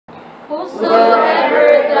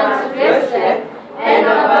Whosoever transgresseth and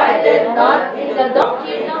abideth not in the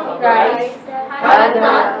doctrine of Christ hath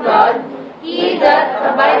not God. He that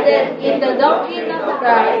abideth in the doctrine of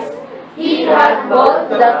Christ, he hath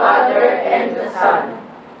both the Father and the Son.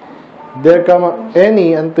 There come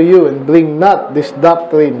any unto you, and bring not this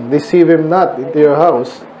doctrine, deceive him not into your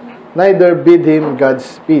house, neither bid him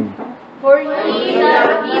Godspeed. For he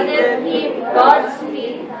that biddeth him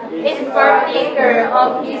Godspeed is partaker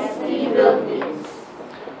of his evil deeds.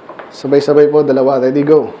 Sabay-sabay po, dalawa. Ready,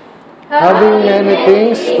 go. Having many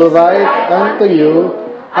things to write unto you,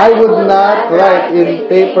 I would not write in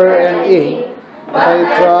paper and ink, but I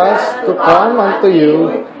trust to come unto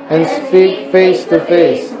you and speak face to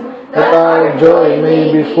face, that our joy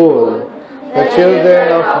may be full. The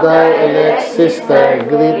children of thy elect sister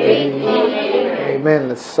greet thee.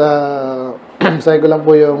 Amen. Let's say ko lang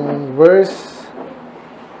po yung verse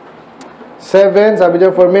 7. Sabi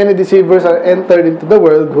niya, for many deceivers are entered into the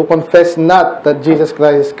world who confess not that Jesus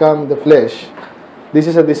Christ come in the flesh. This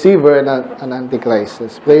is a deceiver and an antichrist.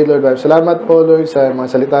 Let's pray, Lord. Salamat po, Lord, sa mga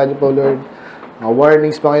salita niyo po, Lord. Mga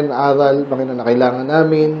warnings, Panginoon, aral, Panginoon, na kailangan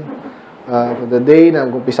namin. For the day na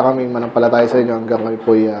mag-umpisa kami manampalataya sa inyo, hanggang kami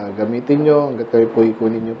po gamitin nyo, hanggang kami po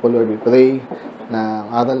ikunin nyo po, Lord. We pray na ang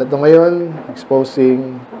aral na ito ngayon,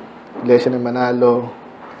 exposing Iglesia ng Manalo,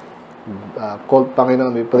 cult,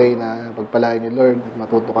 Panginoon, we pray na pagpalain nyo, Lord, at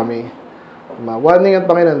matuto kami. Ma-warningan,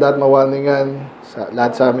 Panginoon, dapat ma-warningan sa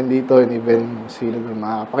lahat sa amin dito, and even sino na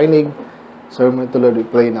makakapakinig. Sermon to, Lord, we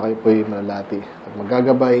pray na kayo po yung malalati at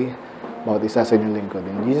magagabay bawat isa sa inyong lingkod.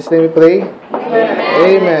 In Jesus' name we pray.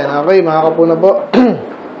 Amen. Okay, mga kapuna po.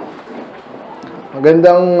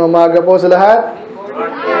 Magandang umaga po sa lahat.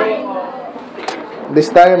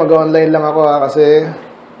 This time, mag-online lang ako kasi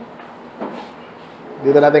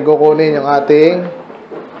dito natin kukunin yung ating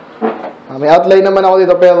may outline naman ako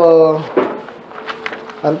dito, pero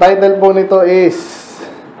ang title po nito is,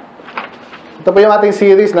 ito po yung ating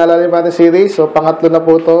series, naalala yung ating series, so pangatlo na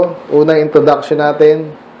po ito, unang introduction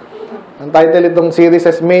natin. Ang title itong series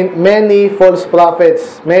is Many False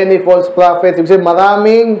Prophets. Many False Prophets. Ibig sabihin,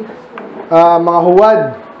 maraming mga huwad,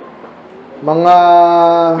 mga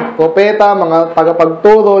propeta, mga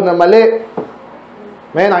tagapagturo na mali.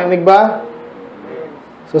 May nakinig ba?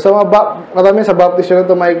 So sa marami sa baptism na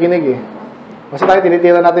ito makikinig eh. Kasi tayo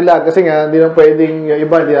tinitira natin lahat. Kasi nga, hindi na pwedeng yung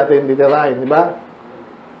iba, hindi natin titirahin. Di ba?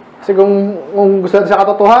 Kasi kung gusto natin sa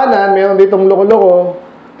katotohanan, meron ditong loko-loko,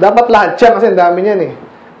 dapat lahat siya kasi ang dami niyan eh.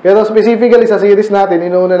 Pero specifically sa series natin,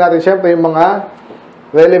 inuuna natin syempre yung mga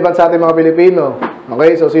relevant sa ating mga Pilipino.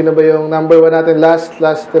 Okay, so sino ba yung number 1 natin last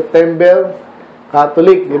September?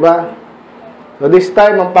 Catholic, di ba? So this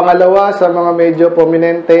time, ang pangalawa sa mga medyo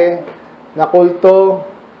prominente na kulto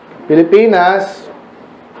Pilipinas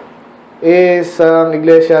is ang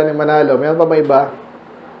Iglesia ni Manalo. Mayroon pa ba iba?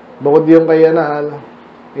 Bukod yung kay Anal,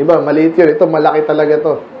 iba, maliit yun. Ito, malaki talaga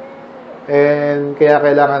to. And kaya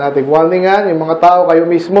kailangan natin warningan yung mga tao, kayo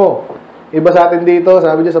mismo. Iba sa atin dito,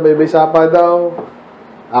 sabi niya sa Baybay Sapa daw,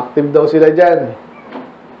 active daw sila dyan.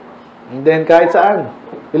 And then kahit saan,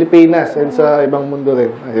 Pilipinas and sa ibang mundo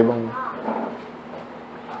rin.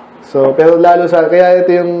 So, pero lalo sa, kaya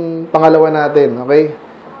ito yung pangalawa natin, okay?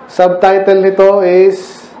 Subtitle nito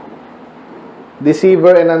is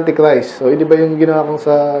Deceiver and AntiChrist. So, hindi ba yung ginawa kong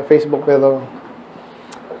sa Facebook, pero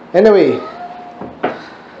anyway,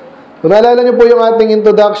 kung naalala nyo po yung ating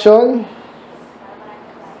introduction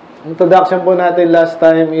po natin last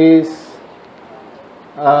time is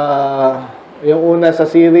yung una sa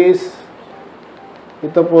series.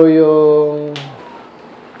 Ito po yung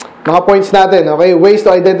mga points natin, okay? Ways to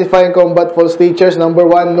identify and combat false teachers. Number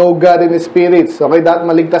 1, know God in His spirits. Okay, dapat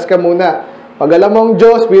maligtas ka muna. Pag alam mo ang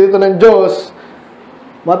Diyos, spirito ng Diyos,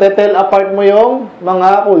 matetel apart mo yung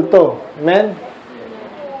mga kulto. Amen?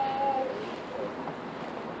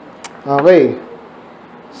 Okay.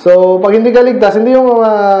 So, pag hindi ka ligtas, hindi yung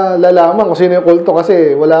lalaman kung sino yung kulto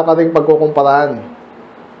kasi wala ka ring pagkukumparahan.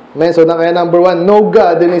 Amen? So, kaya number 1, know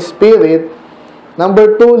God in His spirit.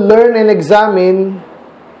 Number 2, learn and examine.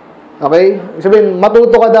 Okay? Sabihin,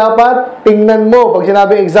 matuto ka dapat, tingnan mo. Pag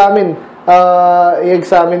sinabi examine,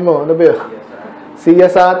 i-examine mo. Ano ba yun?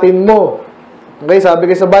 Siyasatin mo. Okay, sabi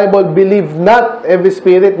kayo sa Bible, believe not every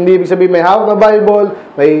spirit. Hindi ibig sabihin may hawak na Bible,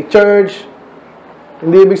 may church.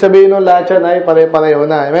 Hindi ibig sabihin nun lahat yan ay pare-pareho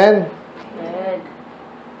na. Amen? Amen.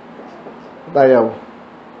 Tayo.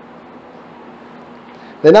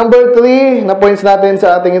 The number 3 na points natin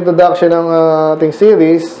sa ating introduction ng ating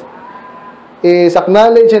series is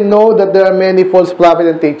acknowledge and know that there are many false prophets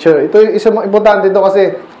and teachers. Ito yung isang importante ito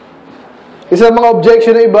kasi Isa mga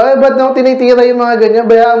objection na iba, ba't nang tinitira yung mga ganyan?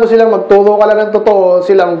 Bayaan mo silang magturo ka lang ng totoo,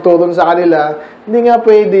 silang turo sa kanila. Hindi nga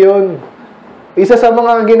pwede yun. Isa sa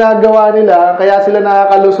mga ginagawa nila, kaya sila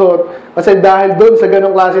nakakalusot, kasi dahil doon sa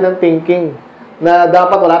ganong klase ng thinking, na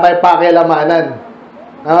dapat wala tayong pakialamanan.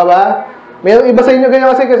 Tama ba? Mayroong iba sa inyo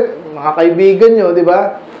ganyan kasi mga kaibigan nyo, di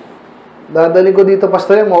ba? Dadali ko dito,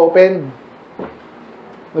 pastor, yan, ma-open.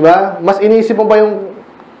 Di ba? Mas inisip mo pa yung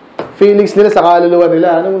feelings nila sa kaluluwa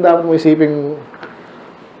nila. Anong dapat mo isiping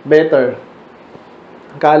better?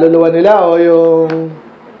 Kaluluwa nila o yung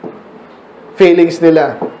feelings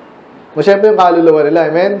nila? O syempre yung kaluluwa nila.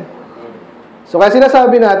 Amen? So, kaya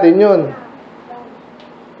sinasabi natin yun.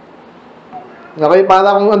 Okay,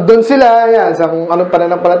 para kung andun sila, yan, sa kung anong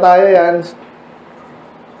pananampalataya yan,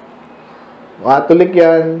 Catholic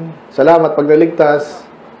yan, salamat pag naligtas,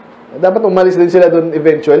 dapat umalis din sila dun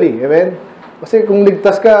eventually. Amen? Kasi kung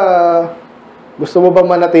ligtas ka, gusto mo ba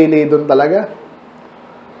manatili doon talaga?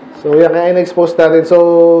 So, yan, kaya in-expose natin. So,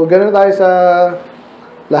 ganoon tayo sa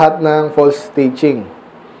lahat ng false teaching.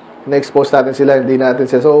 In-expose natin sila, hindi natin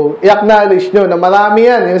sila. So, i-acknowledge nyo na marami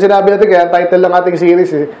yan. Yung sinabi natin, kaya title ng ating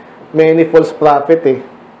series, Many False Prophet, eh.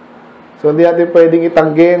 So, hindi natin pwedeng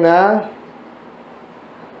itanggi na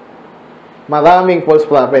maraming false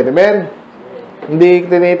prophet. Amen? Hindi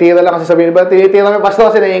tinitira lang kasi sabihin, ba, tinitira mo, pastor,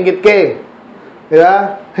 kasi naiingit ka, eh.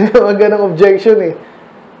 Diba? Yung ganang objection, eh.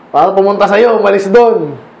 Para pumunta sa'yo, umalis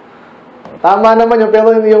doon. Tama naman yun,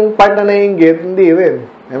 pero yung part na naiinggit, hindi rin.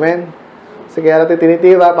 Amen? Kasi kaya natin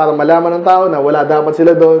tinitira para malaman ng tao na wala dapat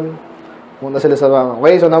sila doon. Pumunta sila sa rama.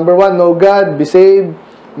 Okay, so number 1, know God, be saved.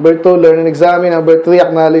 Number 2, learn and examine. Number 3,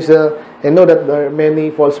 acknowledge and know that there are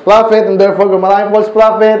many false prophets. And therefore, kung maraming false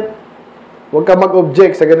prophet, huwag ka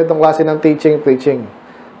mag-object sa ganitong klase ng teaching, preaching.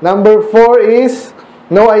 Number 4 is,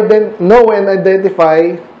 know and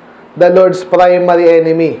identify the Lord's primary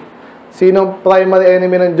enemy. Sinong primary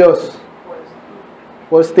enemy ng Diyos?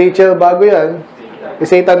 False teacher, bago yan.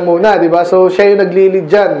 Satan muna, di ba? So, siya yung naglilid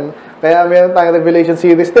dyan. Kaya meron tayong Revelation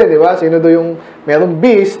series din, di ba? Sino do yung, merong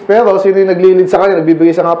beast, pero sino yung naglilid sa kanya, nagbibigay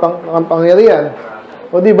sa kapangyarihan.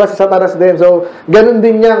 O di ba, sa Satanas din. So, ganun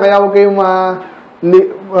din yan. Kaya huwag kayong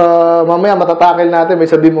mamaya matatakil natin, may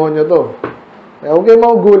sa demonyo to. Kaya huwag kayong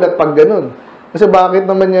magugulat pag ganun. Kasi bakit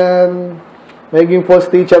naman yan magiging false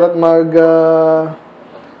teacher at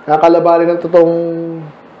kakalabanin ng totoong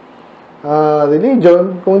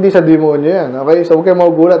religion kung hindi sa demonyo yan. Okay? So, huwag kayong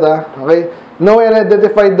magugulat, ha? Okay? Know and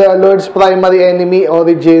identify the Lord's primary enemy,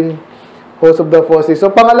 origin, host of the forces.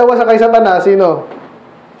 So, pangalawa sa kay Satanas, sino?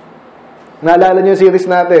 Naalala niyo yung series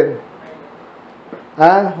natin?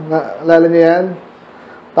 Ha? Naalala niyo yan?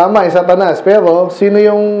 Tama, Satanas. Pero, sino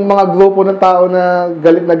yung mga grupo ng tao na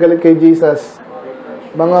galit kay Jesus?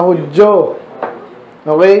 Mga Hudyo.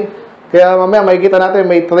 Okay? Kaya mamaya makikita natin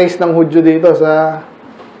may trace ng Hudyo dito sa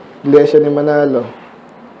Iglesia ni Manalo.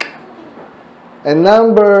 And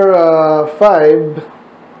number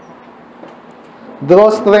 5, draw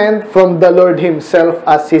strength from the Lord Himself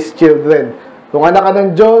as His children. Kung anak ka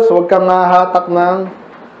ng Diyos, huwag kang hahatak ng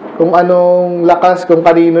kung anong lakas, kung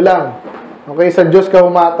kanino lang. Okay, sa Diyos ka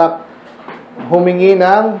humatak, humingi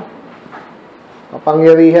ng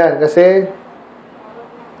kapangyarihan. Kasi,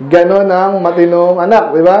 ganon ang matinong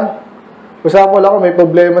anak, di ba? Usapol ako, may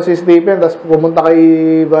problema si Stephen, tapos pumunta kay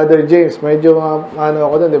Brother James. Medyo, ano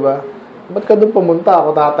ako doon, di ba? Ba't ka doon pumunta?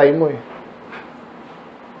 Ako tatay mo, eh.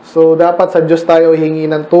 So, dapat sa Diyos tayo hingi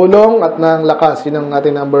ng tulong at ng lakas. Yun ang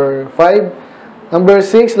ating number 5. Number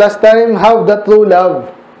 6, last time, have the true love.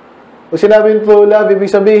 Kung sinabing true love, ibig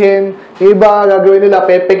sabihin, iba gagawin nila,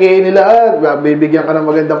 pepekein nila, bibigyan ka ng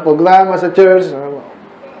magandang programa sa church.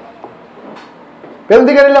 Pero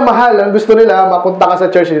hindi ka nila mahal. Ang gusto nila, mapunta ka sa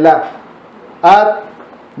church nila. At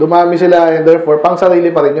dumami sila, and therefore, pang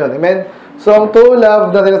sarili pa rin yun. Amen? So, ang true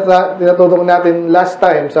love na tinatutong natin last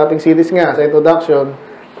time sa ating series nga, sa introduction,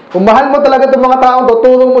 kung mahal mo talaga itong mga taong to,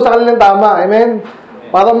 tulong mo sa kanilang tama. Amen?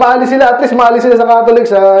 Para maalis sila, at least maalis sila sa Catholic,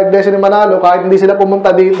 sa Iglesia ni Manalo, kahit hindi sila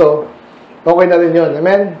pumunta dito, okay na rin yun.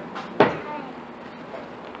 Amen?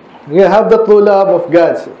 You have the true love of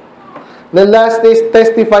God. The last is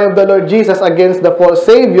testify of the Lord Jesus against the false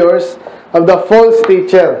saviors of the false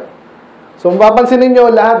teacher. So, mapapansin ninyo,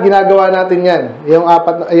 lahat ginagawa natin yan.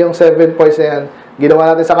 Yung 7 points na yan, ginawa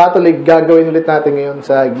natin sa Catholic, gagawin ulit natin ngayon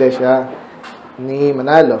sa Iglesia ni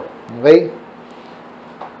Manalo. Okay?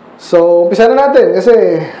 So, umpisa na natin kasi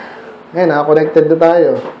ngayon, naka-connected na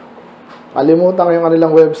tayo. Kalimutan ko yung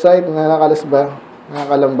kanilang website. Nakakalas ba?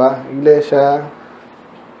 Nakakalam ba? Iglesia.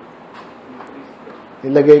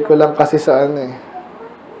 Ilagay ko lang kasi saan eh.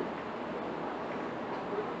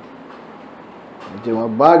 Medyo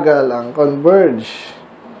mabagal ang Converge.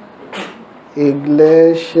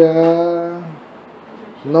 Iglesia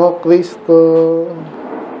No Cristo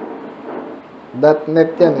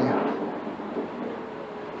 .net yan eh.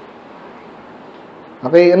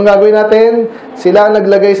 Okay, anong gagawin natin? Sila ang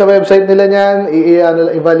naglagay sa website nila niyan,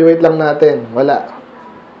 i-evaluate lang natin. Wala.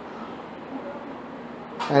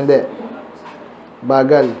 Hindi.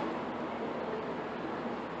 Bagal.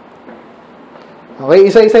 Okay,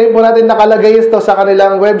 isa-isayin po natin nakalagay ito sa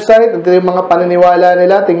kanilang website. Ito yung mga paniniwala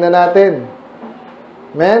nila. Tingnan natin.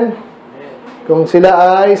 Amen? Kung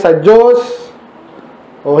sila ay sa Diyos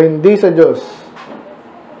o hindi sa Diyos.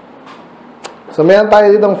 So, mayroon tayo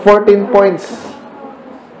ditong 14 points.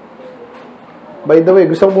 By the way,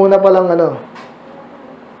 gusto muna palang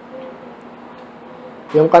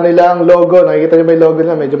yung kanilang logo. Nakikita nyo ba yung logo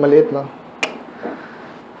nila? Medyo maliit, no?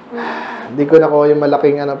 Hindi ko nakuha yung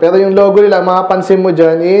malaking Pero yung logo nila, makapansin mo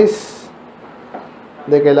dyan is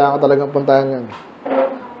hindi, kailangan ko talagang puntahan yan.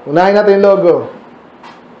 Unahin natin yung logo.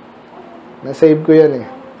 Na-save ko yan eh.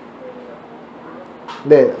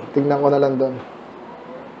 Hindi, tingnan ko na lang doon.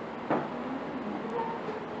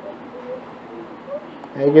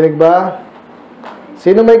 Nakikinig ba?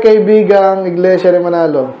 Sino may kaibigang Iglesia ni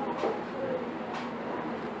Manalo?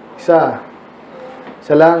 Isa.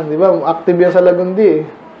 Isa lang. Di ba? Active yan sa Lagundi eh.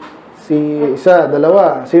 Isa,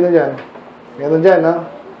 dalawa. Sino dyan? Meron dyan, no?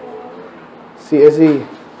 CSE.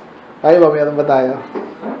 Ay ba? Meron ba tayo?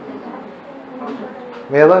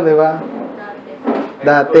 Meron, di ba?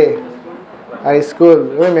 Dati. High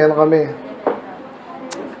school. Uy, meron kami.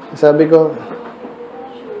 Sabi ko,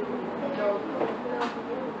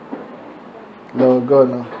 logo,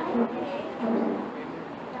 no?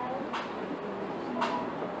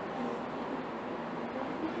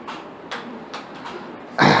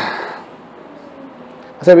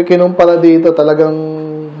 Sabi, kinumpara dito, talagang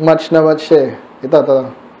match na match siya eh. Ito.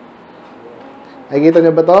 Nakikita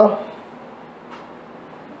niyo ba to?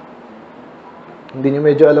 Hindi niyo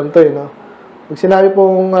medyo alam to eh, no? Pag sinabi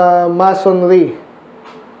pong masonry,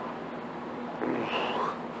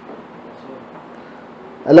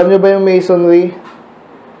 alam niyo ba yung masonry?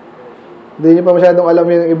 Hindi niyo pa masyadong alam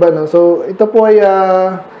yung iba, no? So, ito po ay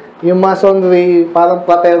yung masonry, parang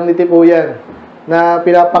fraternity po yan, na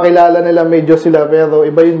pinapakilala nila may Diyos sila, pero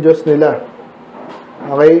iba yung Diyos nila.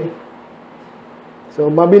 Okay? So,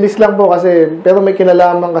 mabilis lang po kasi, pero may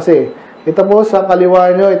kinalaman kasi. Ito po sa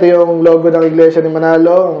kaliwa nyo, ito yung logo ng Iglesia ni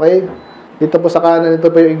Manalo. Okay? Dito po sa kanan, ito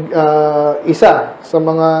po yung isa sa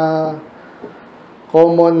mga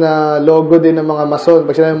common na logo din ng mga Mason.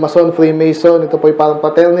 Pag sinabi Mason, Freemason, ito po yung parang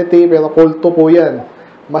fraternity, pero kulto po yan.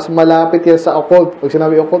 Mas malapit yan sa occult. Pag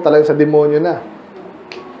sinabi occult, talagang sa demonyo na.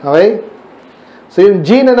 Okay? So, yung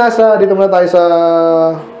G na nasa, dito muna tayo sa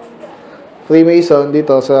Freemason,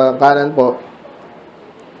 dito sa kanan po.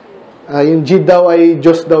 Yung G daw ay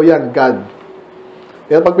Diyos daw yan, God.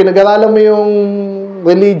 Pero pag pinag-aralan mo yung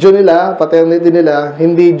religion nila, fraternity nila,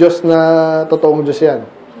 hindi Diyos na totoong Diyos yan.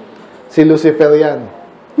 Si Lucifer yan.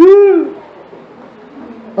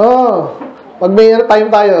 Oh, pag may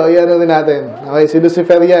time tayo, iyan rin natin. Okay, si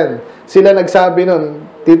Lucifer yan. Sila nagsabi nun.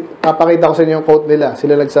 Papakita ko sa inyo yung quote nila.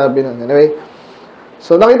 Sila nagsabi nun. Anyway,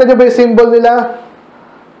 so nakita nyo ba yung symbol nila?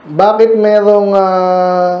 Bakit merong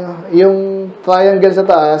yung triangle sa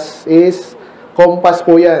taas is compass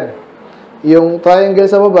po yan. Yung triangle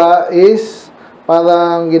sa baba is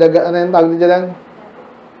parang ano yung tawag nito lang?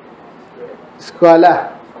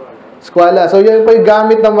 Skwala. So, yun po yung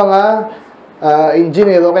gamit ng mga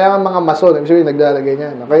engineer o kaya mga mason. Ibig sabihin, naglalagay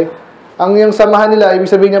niyan. Okay? Ang yung samahan nila, ibig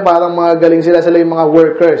sabihin niya parang mga galing sila yung mga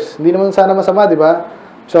workers. Hindi naman sana masama, di ba?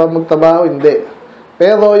 So, magtrabaho, hindi.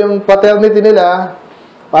 Pero yung fraternity nila,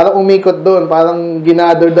 parang umikot doon. Parang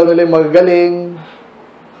ginather daw nila yung magagaling.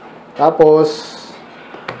 Tapos,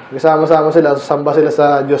 kasama-sama sila, samba sila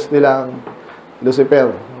sa Diyos nilang Lucifer.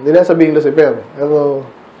 Hindi na sabihin Lucifer. Pero,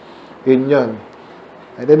 yun.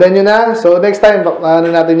 Naintindihan nyo na? So, next time, ano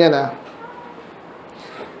natin yan, ha?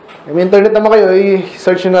 May internet naman kayo,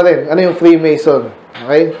 i-search nyo na rin. Ano yung Freemason?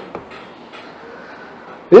 Okay?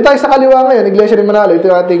 Dito tayo sa kaliwa ngayon, Iglesia ni Manalo.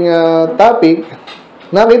 Ito yung ating topic.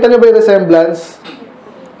 Nakita nyo ba yung resemblance?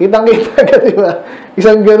 Kitang-kita ka, di ba?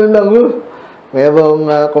 Isang ganun lang,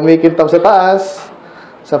 Merong kumikintab sa taas.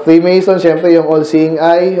 Sa Freemason, syempre, yung all-seeing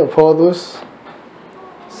eye of Horus.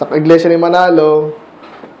 Sa Iglesia ni Manalo,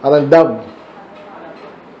 parang dove.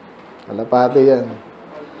 Kalapati yan.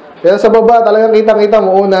 Pero sa baba, talagang kitang-kita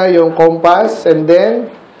mo una yung compass, and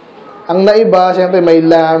then, ang naiba, syempre, may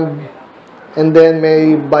lamb, and then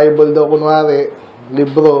may Bible daw, kunwari,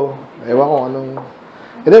 libro. Ewan ko anong.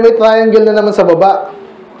 And then may triangle na naman sa baba.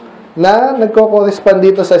 na nagko-correspond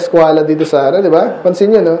dito sa eskwela dito sa di ba?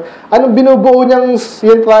 Pansin niyo, no? Anong binubuo niyang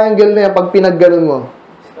yung triangle na yan pag pinagganon mo?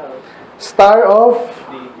 Star of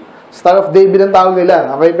David ang tawag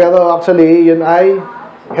nila. Okay, pero actually, yun ay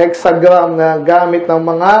hexagram na gamit ng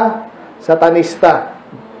mga satanista.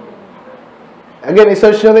 Again,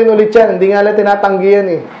 i-search nyo rin ulit yan. Hindi nga lang tinatanggi yan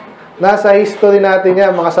eh. Nasa history natin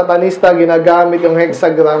yan, mga satanista ginagamit yung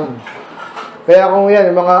hexagram. Kaya kung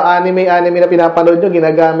yan, yung mga anime na pinapanood nyo,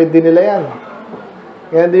 ginagamit din nila yan.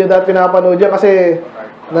 Kaya hindi nyo dahil pinapanood yan kasi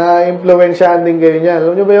na-influensyahan din kayo niyan.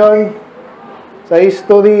 Alam nyo ba yun? Sa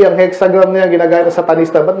history, ang hexagram na yan, ginagamit ng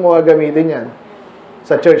satanista. Ba't mo gagamitin yan?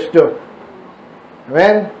 Sa church nyo.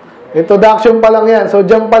 Amen? Introduction pa lang yan. So,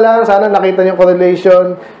 dyan pa lang, sana nakita nyo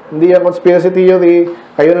correlation. Hindi yan conspiracy theory.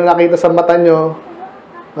 Kayo na nakita sa mata nyo.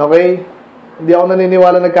 Okay? Hindi ako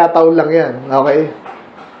naniniwala nagkataon lang yan. Okay?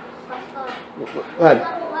 What?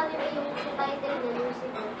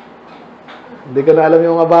 Hindi ko na alam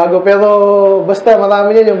yung mga bago. Pero, basta,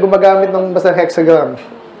 marami yan yung gumagamit ng basta hexagram.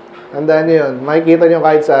 Tandaan nyo yun. Makikita nyo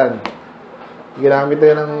kahit saan. Ginamit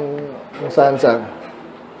nyo ng saan-saan.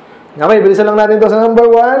 Okay, bilisan lang natin ito. Sa number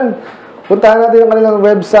 1, puntahan natin ang kanilang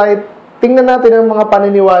website. Tingnan natin ang mga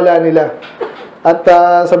paniniwala nila. At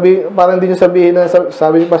parang hindi nyo sabihin na,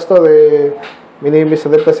 sabi ni Pastor,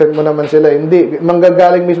 minimisrepresent mo naman sila. Hindi.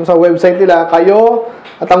 Manggagaling mismo sa website nila. Kayo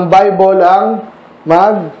at ang Bible ang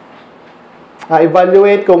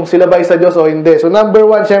evaluate kung sila ba sa Diyos o hindi. So, number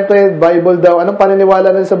 1, syempre, Bible daw. Anong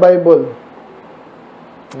paniniwala nila sa Bible?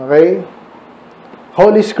 Okay?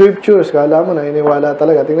 Holy Scriptures. Kala mo, naniniwala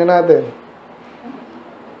talaga. Tingnan natin.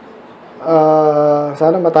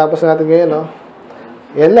 Sana matapos natin ngayon, no?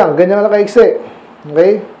 Yan lang. Ganyan lang kaiksi.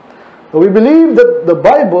 Okay? So, we believe that the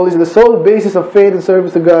Bible is the sole basis of faith and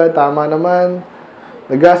service to God. Tama naman.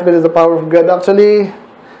 The gospel is the power of God. Actually,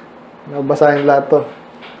 nabasahin lahat to.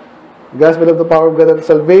 Gospel of the power of God and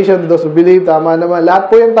salvation to those who believe. Tama naman.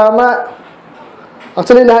 Lahat po yan tama.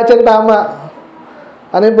 Actually, lahat yan tama.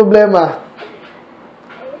 Ano yung problema?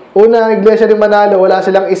 Una, ang Iglesia ni Manalo, wala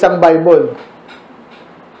silang isang Bible.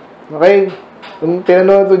 Okay? Kung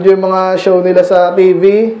pinanood yung mga show nila sa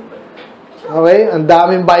TV, okay? Ang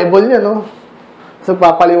daming Bible niya, no? So,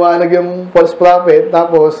 papaliwanag yung false prophet.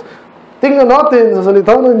 Tapos, tingnan natin sa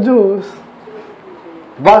salita ng Diyos.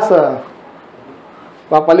 Basa.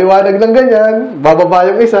 Papaliwanag ng ganyan,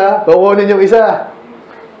 bababa yung isa, kukunin yung isa.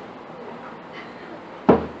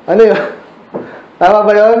 Ano yun? Tama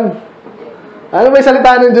ba yun? Ano ba yung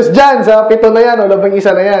salita ng Diyos dyan sa 7 na yan o 11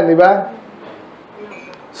 na yan, di ba?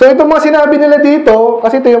 So, itong mga sinabi nila dito,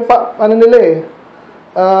 kasi ito yung, ano nila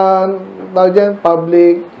tawag dyan,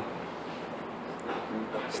 public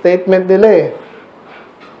statement nila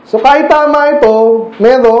So, kahit tama ito,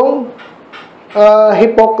 merong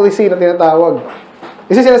hypocrisy na tinatawag.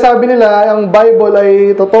 Kasi sinasabi nila, ang Bible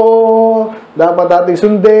ay totoo, dapat nating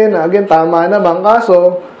sundin. Again, tama naman.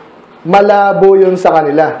 Kaso, malabo yun sa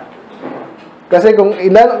kanila. Kasi kung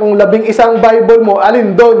 11 Bible mo,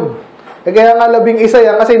 alin doon? Kaya nga 11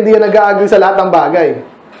 yan kasi hindi yan nag-a-agree sa lahat ng bagay.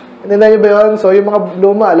 Hindi na nyo ba yun? So, yung mga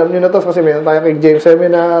luma, alam nyo na to kasi meron tayo kay James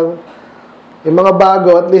Seminar. Yung mga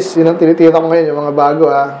bago, at least, yun ang tinitira ko ngayon, yung mga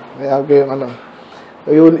bago, Kaya yung ano.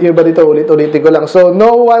 Yung iba dito, ulit-ulitin ko lang. So,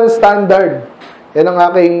 no one standard. Yan ang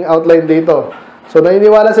aking outline dito. So,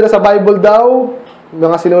 naniniwala sila sa Bible daw.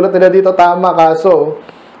 Mga sinulat nila dito, tama. Kaso,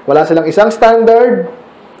 wala silang isang standard.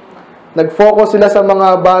 Nag-focus sila sa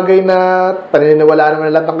mga bagay na paniniwalaan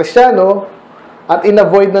naman lahat ng Kristiyano. At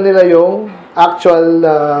in-avoid na nila yung actual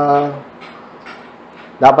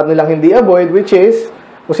dapat nilang hindi avoid, which is,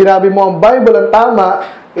 kung sinabi mo ang Bible ang tama,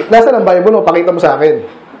 nasa ng Bible mo, pakita mo sa akin.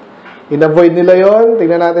 In-avoid nila yon.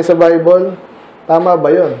 Tingnan natin sa Bible. Tama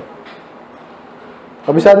ba yon?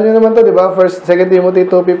 Kabisado nyo naman to, di ba? 2 Timothy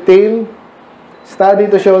 2:15.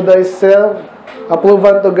 Study to show thyself approved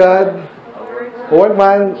unto God,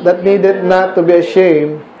 workman that needed not to be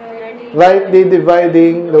ashamed, rightly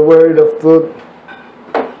dividing the word of truth.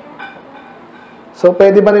 So,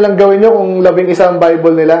 pwede ba nilang gawin nyo kung 11 ang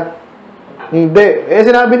Bible nila? Hindi.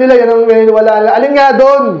 Sinabi nila, yan ang wala. Alin nga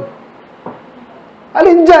doon?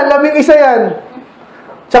 Alin dyan? 11 yan.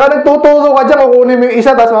 Tsaka nagtuturo ka dyan, kukunin mo yung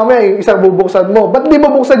isa, tapos mamaya yung isa bubuksan mo. Ba't di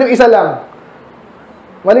mo buksan yung isa lang?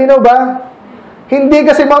 Malinaw ba? Hindi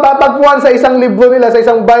kasi matatagpuan sa isang libro nila, sa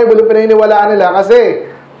isang Bible, yung pinaniniwalaan nila. Kasi,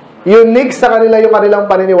 unique sa kanila yung kanilang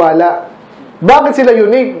paniniwala. Bakit sila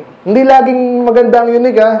unique? Hindi laging maganda ang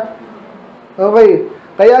unique, Okay.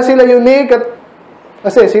 Kaya sila unique at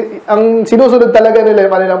kasi ang sinusunod talaga nila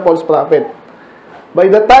yung kanilang false prophet.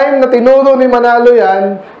 By the time na tinuro ni Manalo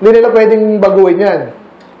yan, hindi nila pwedeng baguhin yan.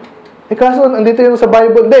 Kaso, andito yung sa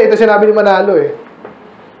Bible. Hindi, ito sinabi ni Manalo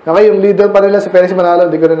Okay, yung leader pa nila si Perez Manalo,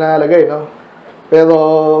 hindi ko na nalagay, no? Pero,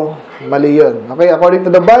 mali yun. Okay, according to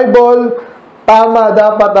the Bible, tama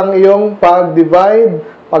dapat ang iyong pag-divide,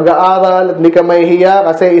 pag-aaral, at hindi ka mahihiya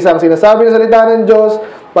kasi isang sinasabi ng salita ng Diyos.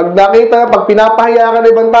 Pag nakita, pag pinapahiya ka ng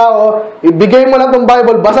ibang tao, ibigay mo lang itong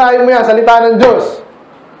Bible, basahin mo yan, salita ng Diyos.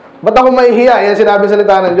 Ba't ako mahihiya? Yan sinabi ng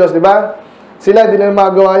salita ng Diyos, di ba? Sila, hindi na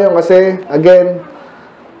magawa yun kasi, again,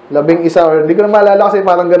 11 or hindi ko na maalala kasi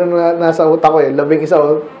parang ganun na nasa utak ko 11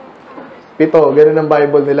 o 7, ganun ang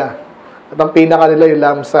Bible nila. At ang pinaka nila yung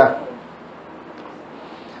lamsa.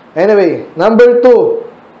 Anyway, number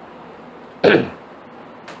 2.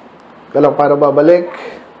 Kalang para babalik.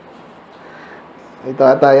 Ito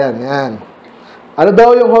ata yan. Ano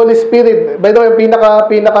daw yung Holy Spirit? By the way, yung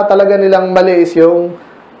pinaka talaga nilang mali is yung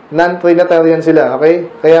non-Trinitarian sila,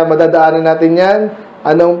 okay? Kaya madadaanan natin yan.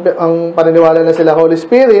 Anong ang paniniwala na sila Holy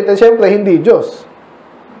Spirit? At syempre, hindi Diyos.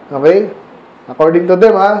 Okay? According to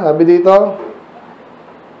them, sabi dito,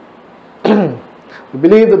 we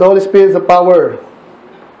believe that the Holy Spirit is the power.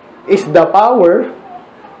 Is the power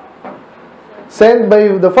sent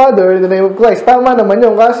by the Father in the name of Christ. Tama naman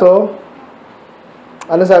yung kaso,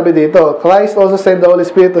 ano sabi dito? Christ also sent the Holy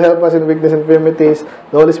Spirit to help us in weakness and infirmities.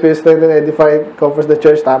 The Holy Spirit strengthens and edifies, comforts the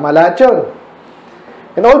church. Tama lahat yun.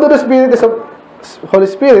 And although the Spirit is Holy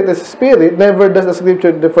Spirit is a Spirit, never does the Scripture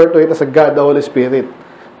refer to it as a God, the Holy Spirit.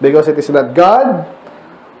 Because it is not God,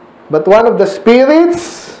 but one of the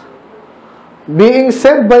spirits being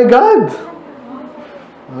sent by God.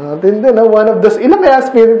 Tindi na, one of those. Ilang kaya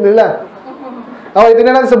spirit nila? Okay,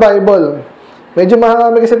 tingnan natin sa Bible. Medyo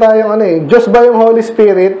mahami kasi tayong Diyos ba yung Holy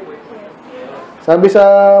Spirit? Sabi sa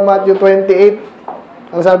Matthew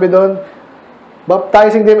 28, ang sabi doon,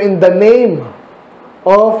 baptizing them in the name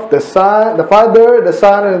of the Son, the Father, the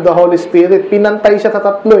Son, and the Holy Spirit. Pinantay siya sa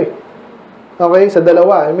tatlo Okay, sa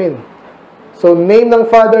dalawa, So, name ng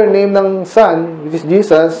Father, name ng Son, which is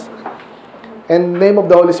Jesus, and name of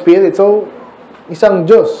the Holy Spirit. So, isang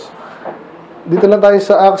Diyos. Dito na tayo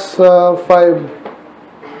sa Acts 5.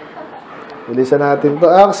 Bilisan natin to.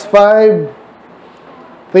 Acts 5,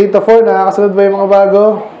 3-4. Nakakasunod ba yung mga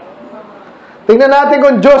bago? Tingnan natin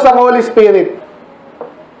kung Diyos ang Holy Spirit.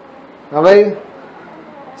 Okay?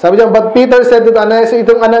 Sabi niya, but Peter said to Ananias,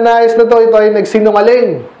 itong Ananias na to, ito ay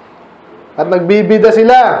nagsinungaling. At nagbibida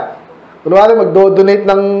sila. Kunwari, magdo-donate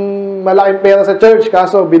ng malaking pera sa church,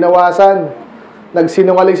 kaso binawasan.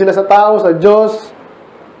 Nagsinungaling sila sa tao, sa Diyos.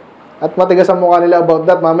 At matigas ang mukha nila about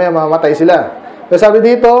that. Mamaya, mamatay sila. Pero sabi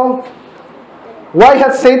dito, why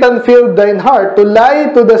hath Satan filled thine heart to lie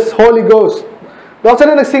to the Holy Ghost?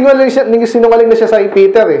 Actually, nagsinungaling na siya sa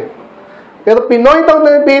Peter Pero pinoint out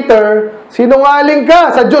na ni Peter, sinungaling ka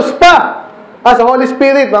sa Diyos pa. Sa Holy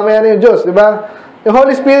Spirit. Mamaya na yung Diyos, di ba? Yung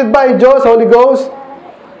Holy Spirit ba ay Diyos, Holy Ghost?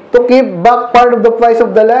 To keep back part of the price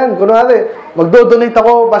of the land. Kunwari, magdo-donate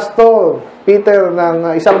ako, Pastor Peter,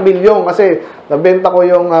 ng 1 milyon kasi nabenta ko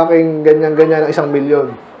yung aking ganyan-ganyan ng 1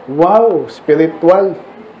 milyon. Wow, spiritual.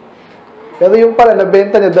 Pero yung pala,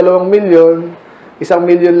 nabenta niya 2 milyon, 1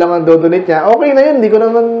 milyon lang ang do-donate niya. Okay na yun, hindi ko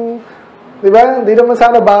naman, di ba? Hindi naman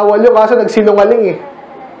sana bawal yun, kaso nagsinungaling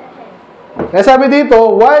Kaya sabi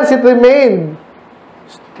dito, whilst it remained,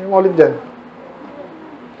 yung ulit dyan,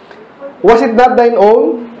 was it not thine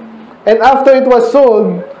own? And after it was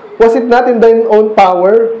sold, was it not in thine own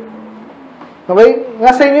power? Okay?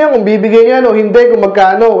 Nasa inyo yan, kung bibigyan yan o hindi, kung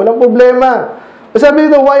magkano. Walang problema. Sabi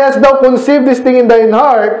dito, why hast thou conceived this thing in thine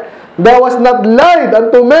heart? Thou hast not lied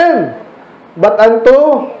unto men, but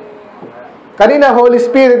unto, kanina, Holy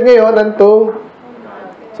Spirit, ngayon, unto,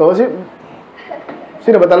 so,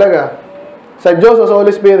 sino ba talaga? Sa Diyos o sa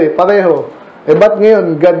Holy Spirit? Pareho. Ba't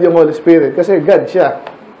ngayon, God yung Holy Spirit? Kasi God siya.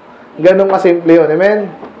 Ganun kasimple yun. Amen?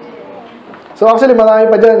 So, actually, marami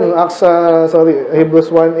pa dyan.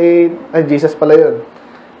 Hebrews 1:8. Ay, Jesus pala yun.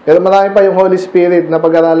 Pero marami pa yung Holy Spirit na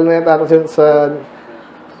pag-aralan na natin sa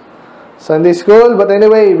Sunday School. But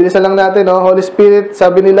anyway, bilisan lang natin. Holy Spirit,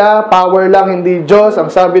 sabi nila, power lang, hindi Diyos.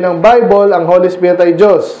 Ang sabi ng Bible, ang Holy Spirit ay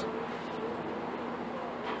Diyos.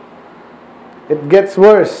 It gets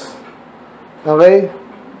worse. Okay?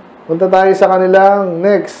 Punta tayo sa kanilang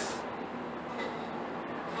next.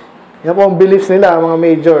 Yan po ang beliefs nila, mga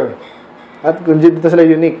major. At kung dito sila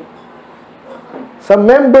unique. Sa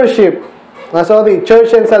membership,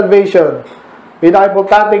 church and salvation.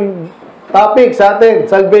 Pinaka-importanting topic sa atin,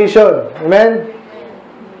 salvation. Amen?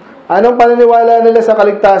 Anong paniniwala nila sa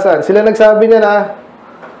kaligtasan? Sila nagsabi niya na,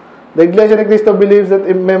 the Iglesia ni Cristo believes that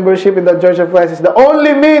membership in the Church of Christ is the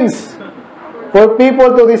only means for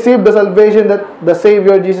people to receive the salvation that the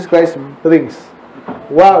Savior Jesus Christ brings.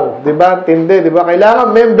 Wow, 'di ba? Tindi, 'di ba?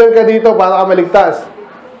 Kailangan member ka dito para ka maligtas.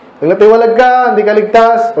 Pag natiwalag ka, hindi ka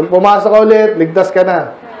ligtas. Pag pumasok ka ulit, ligtas ka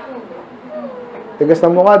na. Tigas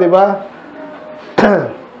ng mukha, di ba?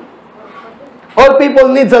 All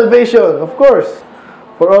people need salvation, of course.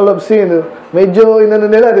 For all of sin. Medyo inano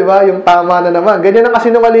nila, di ba? Yung tama na naman. Ganyan ang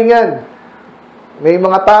kasinungalingan. May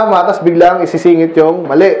mga tama, tapos biglang isisingit yung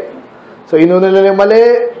mali. So, inuna nila yung mali,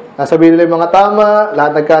 nasabihin nila yung mga tama,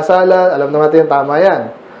 lahat nagkasala, alam naman natin yung tama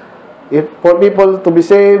yan. If for people to be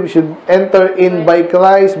saved, should enter in by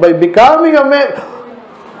Christ, by becoming a member.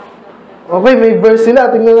 Okay, may verse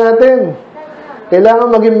sila, tingnan natin.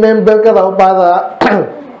 Kailangan maging member ka raw para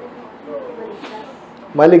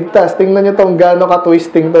maligtas. Tingnan nyo itong gano'n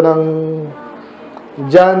ka-twisting to ng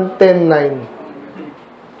John 10:9.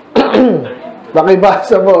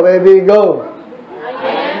 Pakibasa mo. Ready, go. I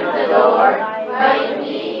am the Lord. By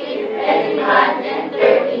me, if any man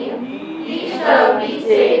enter in, he shall be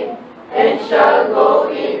saved, and shall go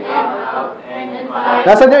in and out, and find.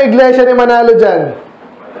 Nasaan yung iglesia ni Manalo dyan?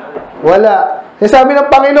 Wala. Sabi ng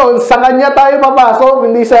Panginoon, sa Kanya tayo papasok,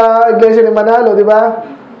 hindi sa iglesia ni Manalo, di ba?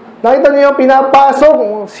 Nakita niyo yung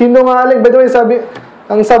pinapasok, sinungaling. By the way,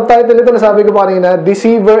 ang subtitle nito, nasabi ko pa kanina,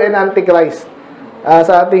 Deceiver and AntiChrist.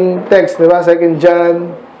 Sa ating text, di ba? 2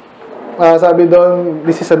 John, sabi doon,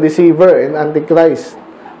 this is a deceiver and Antichrist.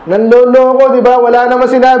 Nanloloko, di ba? Wala naman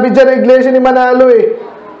sinabi dyan na iglesia ni Manalo eh.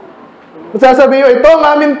 Sasabihin nyo, ito ang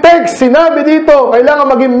aming text, sinabi dito, kailangan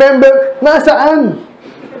maging member. Nasaan?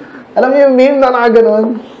 Alam niyo yung meme na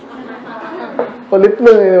nakaganon? Kulit mo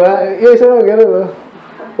eh, di ba? Yung isa na gano'n, no?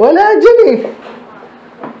 Wala dyan eh.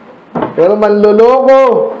 Pero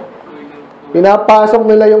manloloko. Pinapasok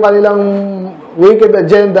nila yung kanilang wicked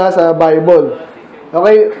agenda sa Bible.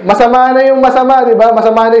 Okay? Masama na yung masama, di ba?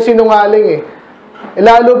 Masama na yung sinungaling eh.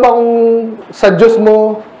 Lalo pa kung sa Diyos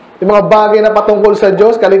mo, yung mga bagay na patungkol sa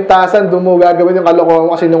Diyos, kaligtasan, doon mo gagawin yung kalokohan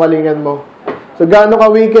mo, sinungalingan mo. So, gaano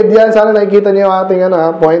ka-wicked yan? Sana nakikita niyo yung ating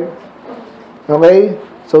point. Okay?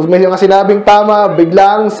 So, may mga sinabing tama,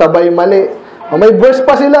 biglang sabay mali. May verse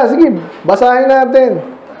pa sila. Sige, basahin natin.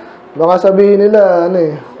 Baka sabihin nila,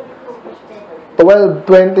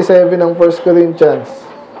 12:27 ng 1 Corinthians.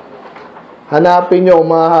 Hanapin nyo,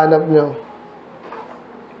 mahahanap nyo.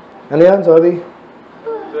 Ano yan? Sorry.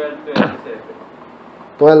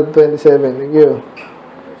 12:27. Thank you.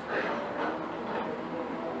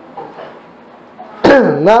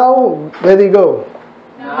 Now, ready, go.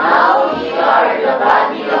 Now we are the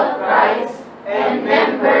body of Christ, and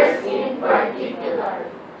members in particular.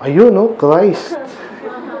 Ayun, no? Christ.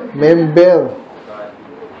 Member.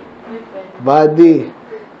 Body.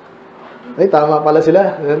 Ay, tama pala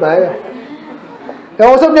sila. Ano tayo?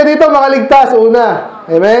 Kausap niya dito, mga ligtas, una.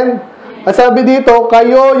 Amen? At sabi dito,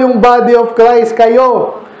 kayo yung body of Christ.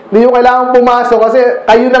 Kayo. Hindi yung kailangan pumasok kasi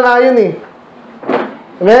kayo na nga yun eh.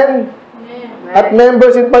 Amen? At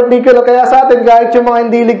members in particular, kaya sa atin, kahit yung mga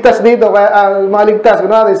hindi ligtas dito, kaya, mga ligtas,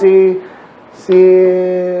 kunwari, si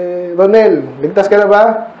Ronel, ligtas ka na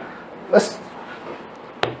ba? Mas,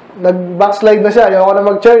 nag-backslide na siya, ayoko na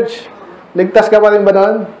mag-church. Ligtas ka pa rin ba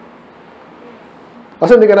nun?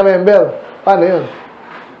 Kasi hindi ka na member. Paano yun?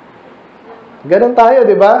 Ganon tayo,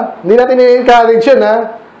 di ba? Hindi natin i-encourage yun,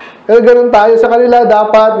 ha? Pero ganon tayo. Sa kanila,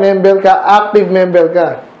 dapat member ka, active member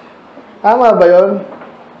ka. Tama ba yun?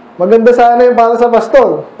 Maganda sana yung para sa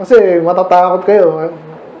pastor. Kasi matatakot kayo.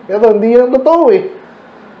 Pero hindi yun ang totoo eh.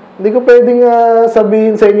 Hindi ko pwedeng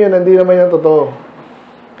sabihin sa inyo na hindi naman yung totoo.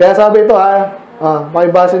 Kaya sabi ito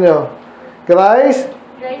pakibasa nyo. Christ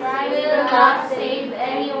will not save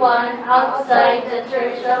anyone outside the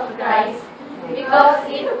Church of Christ because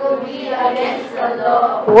it will be against the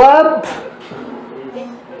law. What?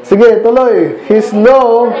 Sige, tuloy. His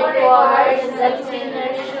law requires that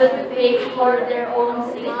sinners should pay for their own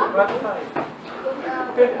sin.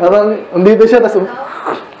 Parang, andito siya, tapos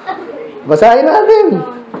basahin natin.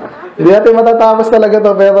 Hindi natin matatapos talaga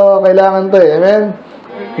to, pero kailangan to eh. Amen?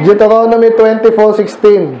 Deuteronomy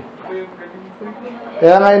 24:16.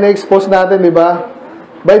 Kaya nga ina-expose natin, di ba?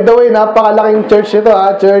 By the way, napakalaking church ito,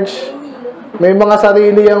 church. May mga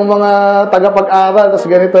sarili ang mga tagapag-aral, tapos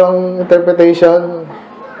ganito ang interpretation.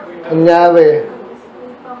 Nangyari.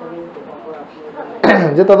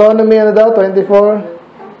 Deuteronomy, 24.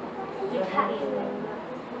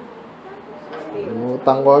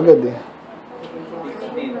 Umutang ko agad eh.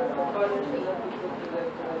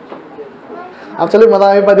 Actually,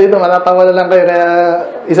 marami pa dito. Matatawa na lang kayo. Kaya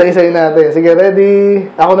isa-isayin natin. Sige, ready?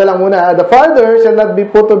 Ako na lang muna. The father shall not be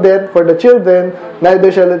put to death for the children, neither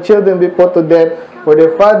shall the children be put to death for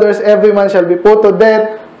their fathers. Every man shall be put to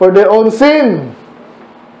death for their own sin.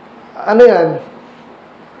 Ano yan?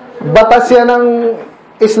 Batas yan ng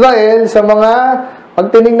Israel sa mga, pag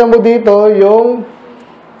tinignan mo dito, yung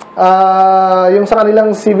yung sa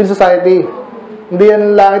kanilang civil society. Hindi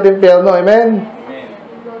yan langit impyerno. Amen?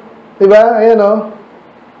 Diba? Ayan o.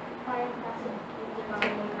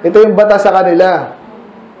 Ito yung batas sa kanila.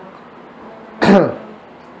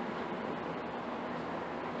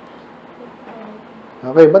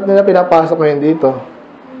 Okay, ba't nila pinapasok ngayon dito?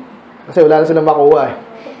 Kasi wala na silang makuha eh.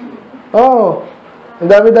 Oh, ang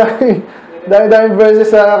dami-dami verses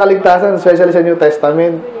sa kaligtasan, especially sa New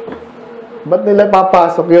Testament. Ba't nila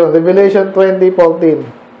papasok yun? Revelation 20:14.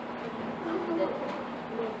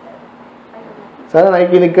 Sana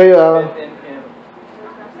nakikinig kayo, ah.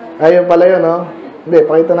 Ayun pala yun, no? Hindi,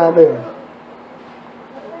 pakita natin.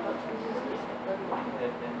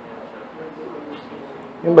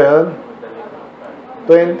 Yun ba yun?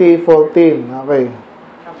 20:14. Okay.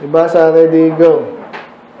 Ibasa, ready, go.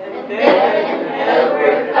 And death and hell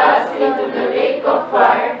were cast into the lake of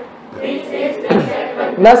fire. This is the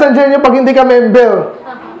second. Nasaan dyan yung pag hindi ka member?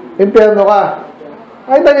 Impyerno ka.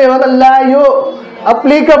 Ay, tanyo yun, ang layo.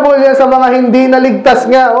 Applicable yan sa mga hindi naligtas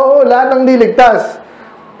nga. Oo, lahat ng hindi ligtas.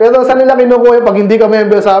 Pero saan nila kinukuha yung pag hindi ka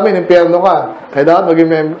member sa amin, impyerno ka. Kaya dapat maging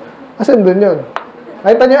member. Asan dun yun?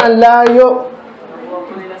 Ay, tanyo, ang layo.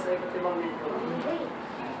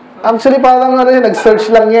 Actually, parang ano yun,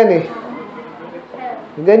 nag-search lang yan eh.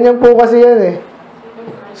 Ganyan po kasi yan eh.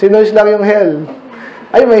 Sinearch lang yung hell.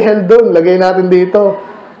 Ay, may hell doon. Lagay natin dito.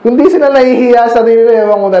 Kung di sila nahihiya sa nila,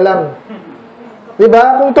 ewan ko na lang.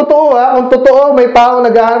 Diba? Kung totoo, may tao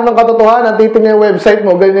naghahanap ng katotohanan, titingnan yung website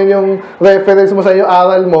mo, ganyan yung reference mo sa iyo,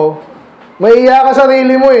 aral mo, mahihiya ka sa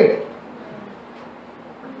sarili mo eh.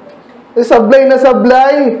 Sablay na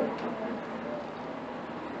sablay.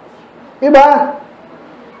 Diba?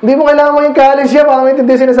 Hindi mo kailangan maging college siya para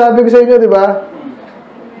maintindihan sinasabi ko sa inyo, di ba?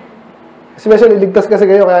 Especially, ligtas kasi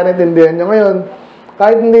kayo, kaya naintindihan nyo. Ngayon,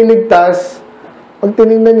 kahit hindi ligtas, pag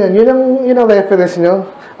tinignan yan, yun ang reference nyo.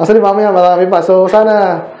 Actually, mamaya marami pa. So,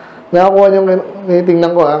 sana nakakuha nyo yung tingnan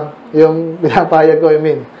ko, yung pinapayag ko, I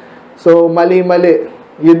mean. So, mali-mali.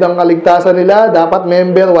 Yun ang kaligtasan nila. Dapat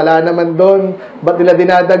member, wala naman doon. Ba't nila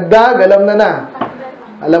dinadagdag? Alam na.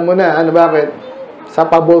 Alam mo na. Ano, bakit? Sa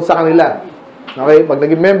pabol sa kanila. Okay? Pag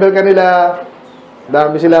naging member ka nila,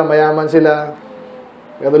 dami sila, mayaman sila,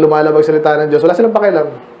 pero lumalabag salita ng Diyos, wala silang pakialam.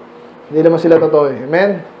 Hindi naman sila totoo eh. Amen?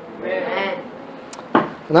 Amen.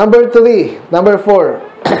 Number 4.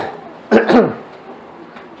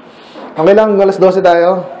 Okay lang, alas 12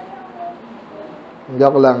 tayo.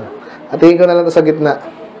 Joke lang. Atingin ko na lang ito sa gitna.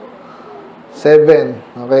 7.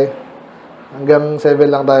 Okay? Hanggang 7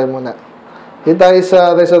 lang tayo muna. Dito tayo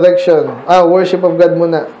sa resurrection. Worship of God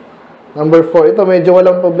muna. Number 4. Ito, medyo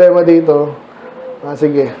walang problema dito.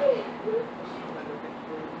 Sige.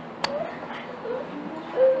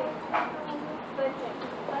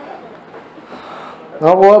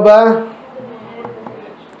 Nakakuha ba?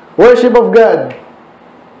 Worship of God.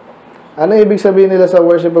 Ano ibig sabihin nila sa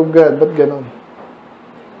worship of God? Ba't ganun?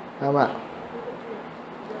 Tama.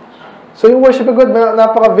 So, yung worship of God,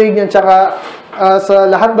 napaka-vague yan. Tsaka, sa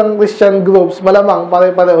lahat ng Christian groups, malamang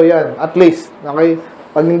pare-pareho yan. At least. Okay?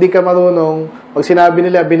 Pag hindi ka marunong, pag sinabi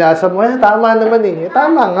nila, binasa mo, tama naman eh.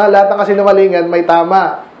 Tama nga, lahat ng kasinungalingan may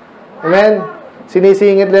tama. Amen?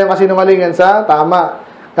 Sinisingit lang yung kasinungalingan sa tama.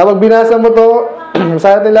 Kapag binasa mo to,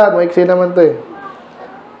 sa atin lahat, maiksi naman to eh.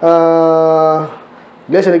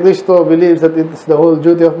 Iglesia ni Cristo believes that it is the whole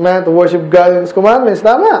duty of man to worship God and His commandments.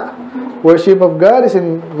 Tama. Worship of God is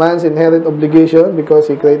in man's inherent obligation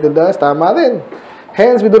because He created us. Tama rin.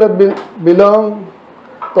 Hence, we do not belong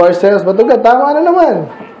to ourselves, but to God. Tama na naman.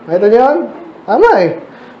 Nakita niyo yun? Tama eh.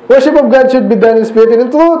 Worship of God should be done in spirit and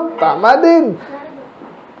in truth. Tama din.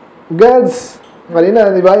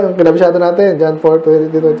 Kanina, di ba, yung kinabisado natin, John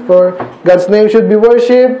 4:23-24, God's name should be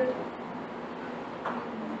worshipped.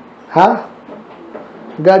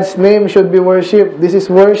 God's name should be worshipped. This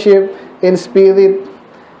is worship in spirit,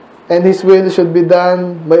 and His will should be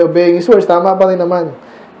done by obeying His words. Tama pa rin naman.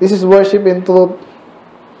 This is worship in truth.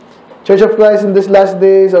 Church of Christ in these last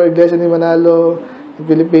days, or Iglesia ni Manalo,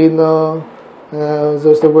 Filipino,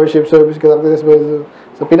 so the worship service characterized by,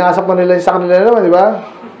 so pinasok na nila sa kanila naman, di ba?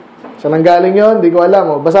 Saan ang galing yun? Hindi ko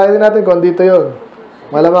alam. Basahin natin kung dito yun.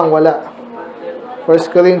 Malamang wala. 1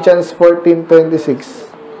 Corinthians 14:26.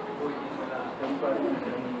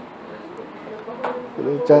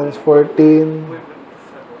 Corinthians 14.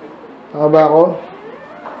 Tama ba ako?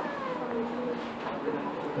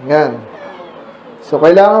 Yan. So,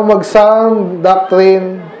 kailangan mag-sound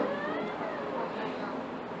doctrine.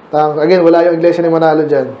 Again, wala yung Iglesia ni Manalo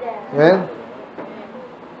dyan. Amen?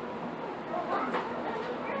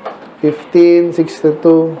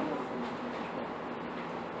 15:62.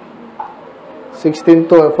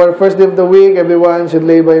 16:2. For first day of the week, everyone should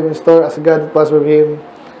lay by him in store as God pass with him.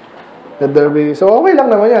 That there be. So, okay lang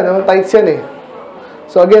naman yan. No? Tithes yan eh.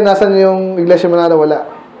 So, again, nasan yung Iglesia Manalo? Wala.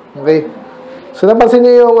 Okay? So, napansin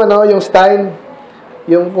niyo yung, yung style.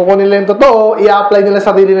 Yung kukunin nila yung totoo, i-apply nila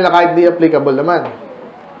sa sarili nila kahit di applicable naman.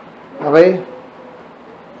 Okay?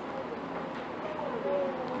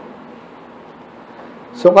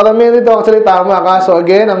 So, karamihan dito actually tama. Kaso,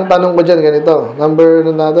 again, ang tanong ko dyan, ganito. Number,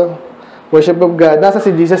 worship of God. Nasa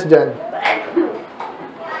si Jesus dyan.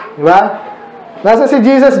 Diba? Nasa si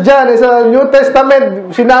Jesus dyan. Sa New Testament,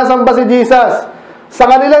 sinasamba si Jesus. Sa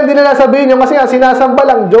kanila, hindi nila sabihin yung kasi nga, sinasamba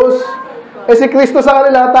lang Diyos. Si Kristo sa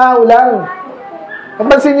kanila, tao lang.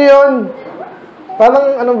 Napansin niyo yun?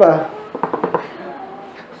 Parang,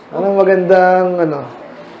 parang magandang,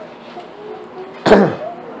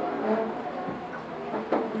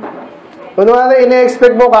 Kunwari,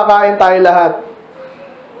 ine-expect mo, kakain tayo lahat.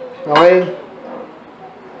 Okay?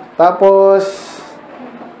 Tapos,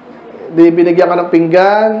 binigyan ka ng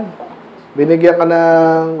pinggan, binigyan ka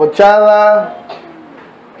ng kutsara,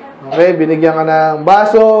 okay, binigyan ka ng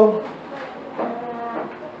baso.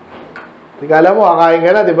 Di ka alam mo, kakain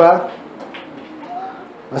ka na, di ba?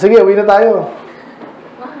 Sige, uwi na tayo.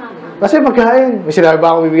 Kasi pagkain. May sinabi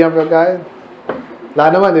ba akong bibigyan ng pagkain? Wala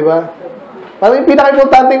naman, di ba? Parang yung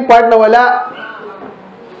pinaka-importanting part na wala.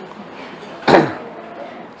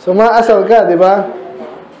 So, maasal ka, di ba?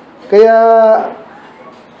 Kaya,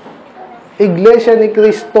 Iglesia ni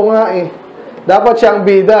Cristo nga eh. Dapat siya ang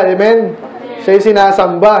bida, amen? Siya yung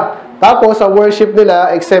sinasamba. Tapos, sa worship nila,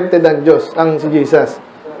 exempted ang Diyos, ang si Jesus.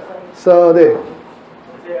 So, Kasi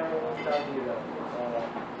ang sabi nila,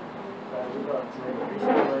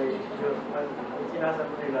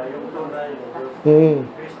 sinasabi nila, yung tunay ng Diyos,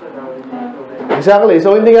 Kristo daw, hindi tunay. Exactly.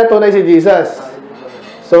 So, hindi nga tunay si Jesus.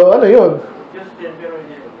 So, ano yun? Diyos din, pero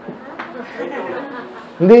hindi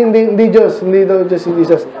Hindi Diyos. Hindi daw Diyos si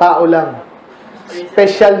Jesus. Tao lang.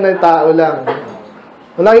 Special na tao lang.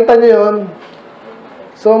 Kung nakita niyo yun,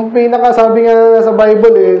 so, ang pinakasabi nga sa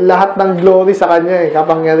Bible, lahat ng glory sa Kanya,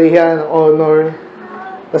 kapangyarihan, honor.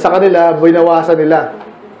 Sa kanila, binawasan nila.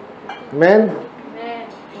 Amen?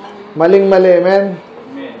 Maling-mali, amen?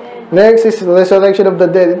 Next is resurrection of the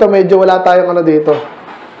dead. Ito, medyo wala tayong dito.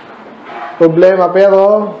 Problema,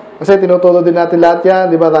 pero, kasi tinuturo din natin lahat yan,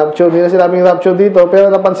 di ba, rapture. Hindi na sinabing rapture dito, pero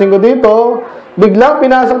napansin ko dito, biglang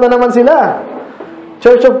pinasok na naman sila.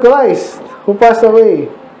 Church of Christ, who passed away.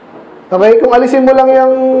 Okay, kung alisin mo lang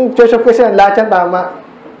yung Church of Christ yan, lahat yan tama.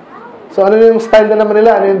 So, ano yung style na naman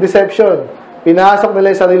nila? Ano yung deception? Pinasok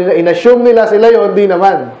nila yung sarili nila. In-assume nila sila yun, di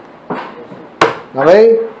naman.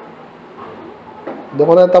 Okay? Doon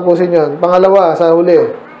ko na tapusin yun. Pangalawa, sa huli.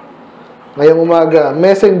 Ngayong umaga.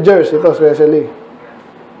 Messengers, ito especially.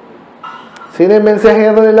 Sino yung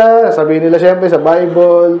mensahero nila? Sabihin nila syempre sa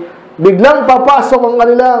Bible. Biglang papasok ang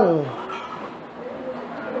kanilang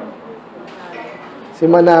si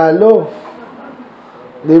Manalo.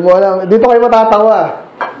 Hindi mo alam. Dito kayo matatawa.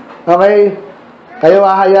 Okay? Kayo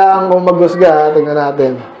hahayaan kong maghusga. Tingnan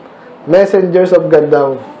natin. Messengers of God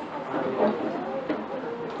daw.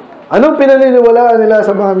 Anong pinaniniwalaan nila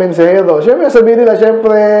sa mga mensahero? Siyempre, sabihin nila,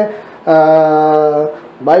 siyempre,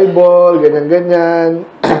 Bible, ganyan-ganyan.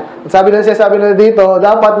 Sabi nila dito,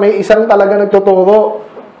 dapat may isang talaga nagtuturo.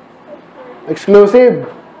 Exclusive.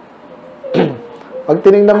 Pag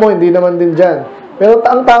tinignan mo, hindi naman din dyan. Pero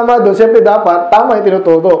ang tama doon, siyempre dapat, tama yung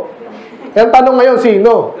tinuturo. Ang tanong ngayon,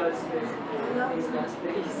 sino?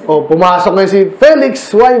 Pumasok ngayon si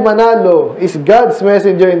Felix Y. Manalo is God's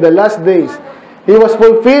messenger in the last days. He was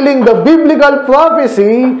fulfilling the biblical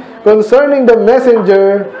prophecy concerning the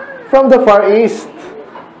messenger from the Far East.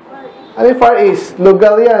 Ano yung Far East?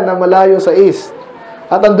 Lugar yan na malayo sa East.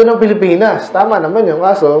 At andun ang Pilipinas. Tama naman yung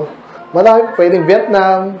kaso. Marami, pwedeng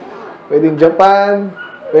Vietnam, pwedeng Japan,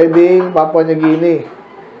 pwedeng Papua New Guinea.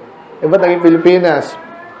 Ba't naging Pilipinas?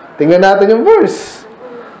 Tingnan natin yung verse.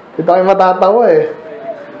 Dito kayo matatawa eh.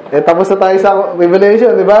 Tapos na tayo sa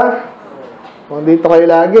Revelation, di ba? Kung dito kayo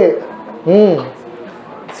lagi.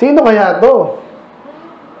 Sino kaya to?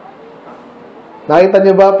 Nakita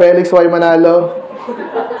niyo ba Felix Y. Manalo?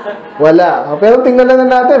 Wala. Pero tingnan lang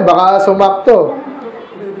natin. Baka sumakto.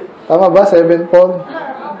 Tama ba? 7-4?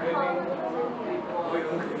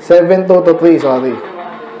 7-2 to 3, sorry.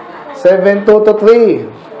 7-2 to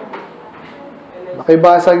 3.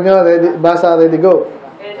 Makibasag nyo. Ready, basa, ready, go.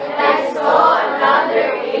 And I saw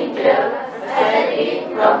another angel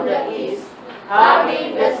ascending from the east,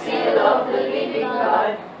 having the seal of the living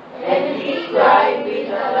God, and he cried with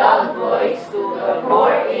a loud voice to the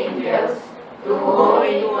 4 angels, to whom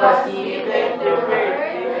it was given to hurt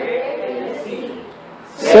the earth and the sea,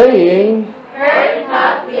 Saying, Heard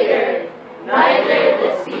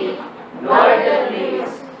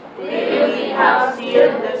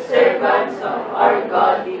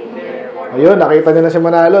Ayun, nakita niyo na si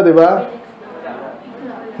Manalo, di ba?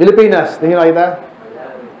 Pilipinas, hindi niyo nakita?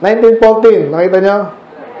 1914, nakita niyo?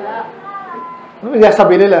 Ano yung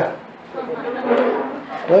sabi nila?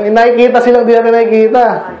 Nakikita silang di natin nakikita.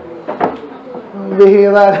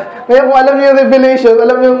 Bihira. Ngayon kung alam niyo yung Revelation,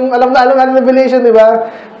 alam natin Revelation, di ba?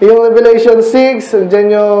 Yung Revelation 6,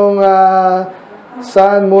 dyan yung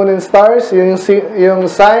sun, moon, and stars, yung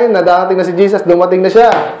sign na darating na si Jesus, dumating na siya.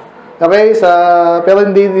 Okay? Pero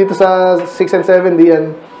hindi dito sa 6 and 7, di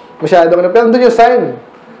yan masyado. Pero doon yung sign.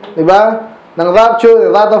 Di ba? Ng rapture,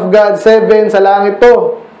 wrath of God, 7 sa langit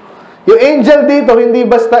to. Yung angel dito, hindi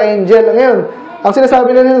basta angel. Ngayon, ang sinasabi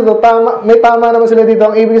na dito, may tama naman sila dito.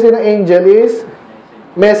 Ang ibig sabihin ng angel is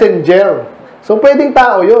messenger. So, pwedeng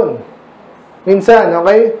tao yun. Minsan,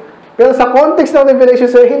 okay? Pero sa context ng Revelation,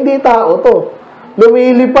 hindi tao to.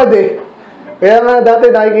 Lumilipad eh. Kaya nga,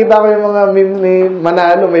 dati nakikita ko yung mga meme ni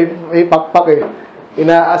Manalo, may pakpak eh.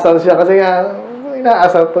 Inaasar siya kasi nga,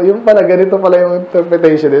 inaasar to. Yung pala, ganito pala yung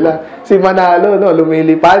interpretation nila. Si Manalo, no,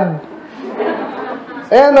 lumilipad.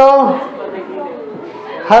 Ayan, no?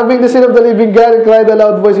 Having the sin of the living God, cried a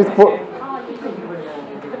loud voice with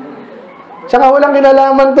Tsaka walang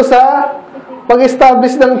kinalaman to sa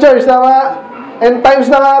pag-establish ng church. Tama? End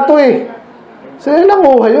times na nga to eh. So, yun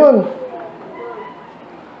nakuha yun.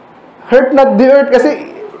 Hurt not the earth.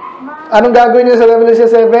 Kasi, anong gagawin niya sa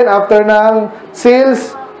Revelation 7? After ng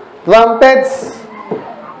seals, trumpets.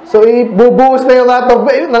 So, ibubuhos na yung wrath of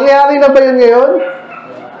God. Nangyari na ba yun ngayon?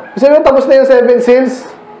 Kasi tapos na yung 7 seals.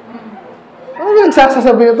 Ano yung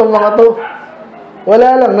nagsasasabi itong mga to?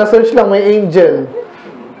 Wala lang, na-search lang, may angel.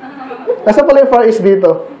 Nasa pala yung Far East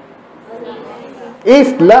dito?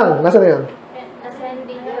 East lang. Nasa na yun?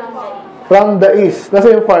 Ascending From the East.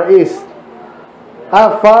 Nasa yung Far East?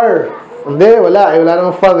 Far. Hindi, wala. Wala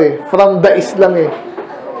namang far eh. From the East lang eh.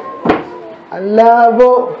 Ang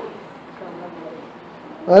labo.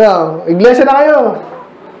 Ano? Iglesia na kayo.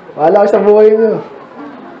 Wala kayo sa buhay nyo.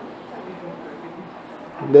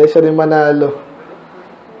 Iglesia ni Manalo.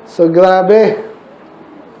 So, grabe.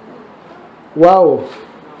 Wow.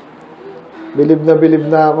 Bilib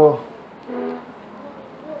na ako.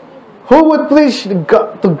 Who would preach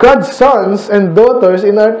to God's sons and daughters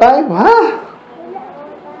in our time? Ha?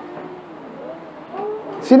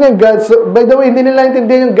 Sino yung God's son? By the way, hindi nila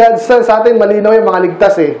intindihan yung God's son. Sa atin, malinaw yung mga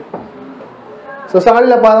ligtas eh. So, sa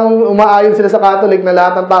kanila, parang umaayon sila sa Catholic na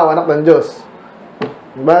lahat ng tao, anak ng Diyos.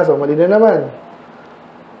 Diba? So, malinaw naman.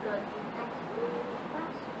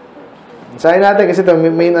 Sayin natin kasi ito,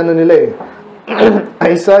 main ano nila eh.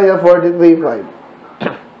 Isaiah 43:5.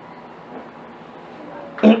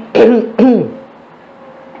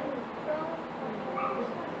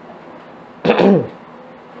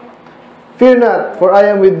 Fear not, for I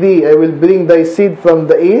am with thee. I will bring thy seed from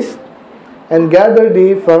the east and gather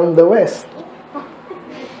thee from the west.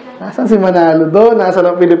 Nasaan si Manalo doon? Nasaan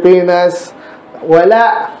ang Pilipinas?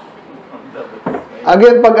 Wala.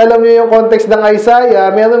 Again, pag alam niyo yung context ng Isaiah,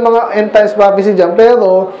 meron mga end times prophecy dyan.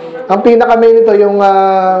 Pero, ang pinaka-main nito,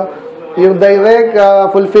 yung direct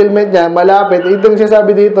fulfillment niya, malapit. Ito yung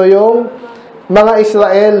sinasabi dito, yung mga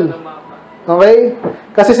Israel. Okay?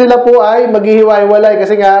 Kasi sila po ay maghihiwa-hiwalay.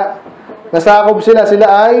 Kasi nga, nasakop sila. Sila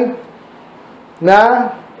ay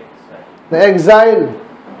na-exile.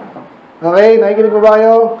 Okay? Nakikinig po ba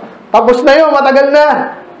kayo? Tapos na yun, matagal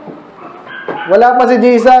na. Wala pa si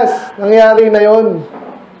Jesus. Nangyari na yun.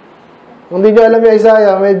 Kung hindi nyo alam yung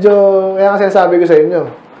Isaiah, medyo, kaya kasi sabi ko sa inyo.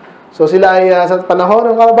 So sila ay sa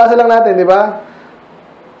panahon, kababasa lang natin, di ba?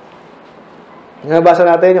 Nabasa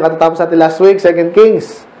natin yung katatapos natin last week, 2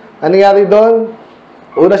 Kings. Ano nangyari doon?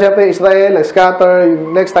 Una syempre, Israel, nag-scatter.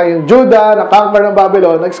 Next time, yung Judah, na-conquer ng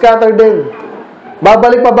Babylon, nag-scatter din.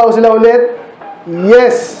 Babalik pa ba sila ulit?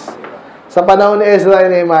 Yes! Sa panahon ni Ezra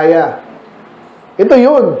and Nehemiah. Ito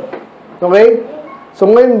yun. Okay? So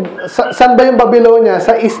ngayon, saan ba yung Babylonia?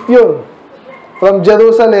 Sa east yun. From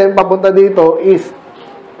Jerusalem, papunta dito, east.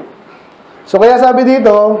 So kaya sabi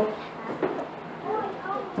dito,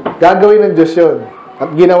 gagawin ng Diyos yun.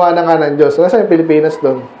 At ginawa na nga ng Diyos. So, nasa yung Pilipinas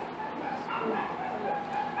doon.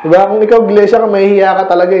 Diba? Kung ikaw, iglesia ka, mahihiya ka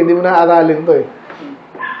talaga. Hindi mo na-aralin to eh.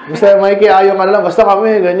 Basta makikiayo ka na lang. Basta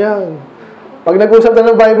kami, ganyan. Pag nag-usap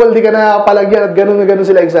na ng Bible, di ka nakapalagyan at ganun na ganun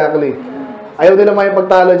sila exactly. Ayaw nila may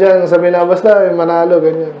pagtalo dyan. Sabi na, basta, Manalo,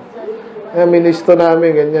 ganyan. Ministro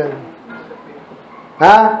namin, ganyan.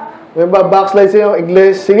 Ha? May backslide sa'yo,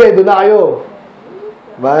 iglesia. Sige, doon na kayo.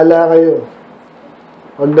 Bahala kayo.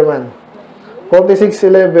 Huwag naman.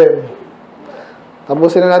 46:11.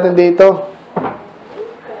 Tapusin na natin dito.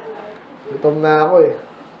 Gutom na ako eh.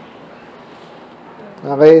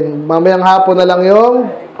 Okay, mamayang hapon na lang yung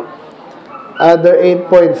other 8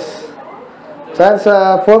 points. Saan?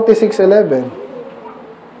 Sa 46:11.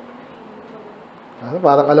 Ano,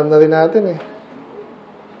 parang alam na rin natin eh.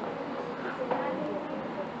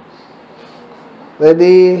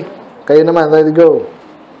 Ready? Kayo naman, ready, go.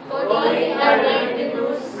 Holy and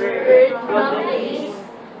the Spirit from the east,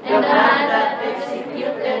 and the hand that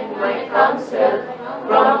executed my counsel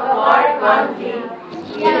from a far country.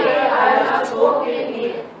 Yea, I have spoken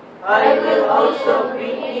it, I will also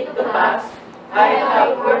bring it to pass. I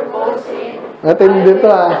have purposed it. Natin dito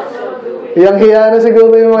Hiyang-hiya na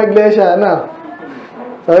siguro yung mga iglesia, ano?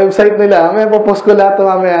 Sa website nila, may popost ko lahat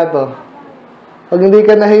mamaya to. Pag hindi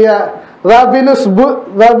ka nahiya, ravenous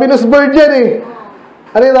bird yan eh.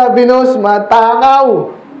 Ano yung ravenous?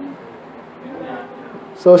 Matakaw.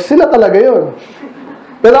 So, sila talaga yun.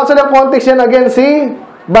 Pero actually, ang context yan, again, si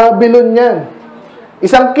Babylon yan.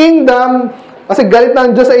 Isang kingdom, kasi galit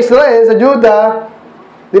ng Diyos sa Israel, sa Juda,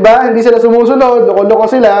 di ba? Hindi sila sumusunod, loko-loko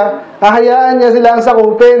sila, hahayaan niya sila ang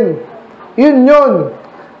sakupin. Yun yun.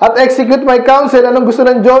 At execute my counsel, anong gusto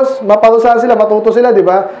ng Diyos? Maparusahan sila, matuto sila, di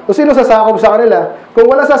ba? So, sino sasakop sa kanila? Kung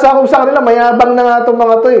wala sasakop sa kanila, mayabang na nga itong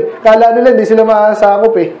mga to eh. Kala nila, hindi sila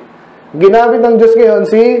masakop eh. Ginamit ng Diyos ngayon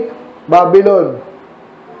si Babylon.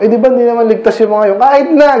 Eh, di ba hindi naman ligtas yung mga yun? Kahit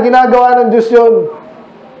na, ginagawa ng Diyos yun.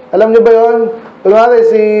 Alam niyo ba yun? Tulungan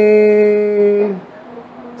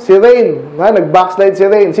si Rain. Nag-backslide si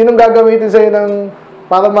Rain. Sinong gagamitin sa'yo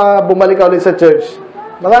para bumalik ka ulit sa church?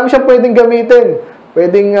 Marami siyang pwedeng gamitin.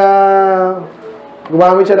 Pwedeng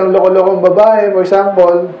gumamit siya ng loko-lokong babae, for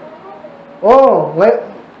example.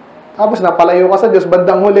 Tapos napalayo ka sa Diyos,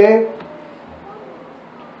 bandang huli,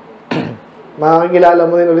 makakilala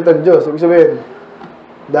mo rin ulit ang Diyos. Ibig sabihin,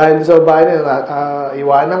 dahil sa babae nila,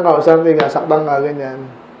 iwanan ka o something, saktan ka, ganyan.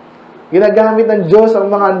 Ginagamit ng Diyos ang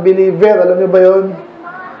mga unbeliever. Alam niyo ba yun?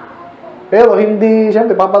 Pero hindi,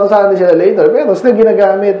 siyempre, paparusahan din sila later. Pero still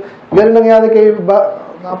ginagamit. Ganun nangyari kay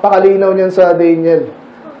napakalinaw niyan sa Daniel.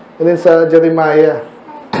 And then sa Jeremiah.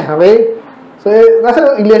 Okay? So,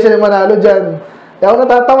 nasa Iglesia ni Manalo dyan. Kaya ako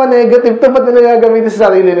natatawa, negative to. Ba't nila gagamitin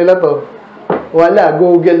sa sarili nila to? Wala.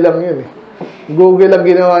 Google lang yun eh. Google lang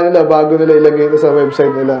ginawa nila bago nila ilagay ito sa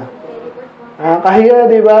website nila.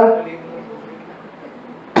 Kahiya, di ba?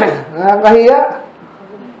 Kahiya.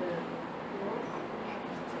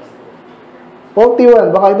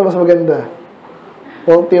 41, baka ito mas maganda.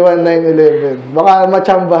 41:9-11. Baka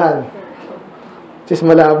matsambahan. Sis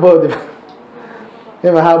malabo, di ba?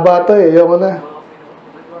 Mahaba to eh. Ayoko na.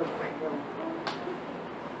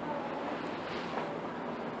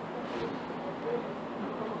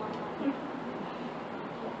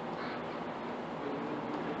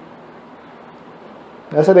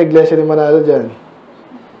 Nasa na Iglesia ni Manalo dyan?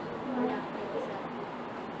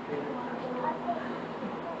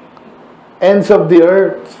 Ends of the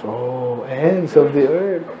earth. Oh, ends of the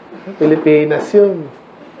earth. Pilipinas yun.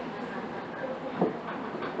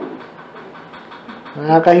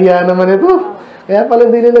 Nakakahiya naman ito. Kaya pala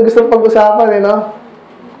hindi nila gusto pag-usapan, eh, no?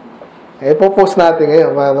 Po-post natin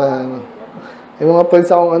ngayon para, yung mga points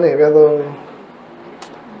akong pero,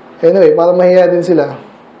 anyway, para mahiya din sila.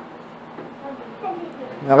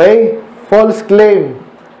 Okay? False claim.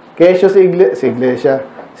 Kesyo si Iglesia.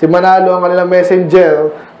 Si Manalo ang kanilang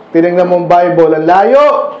messenger. Tinignan mong Bible, ang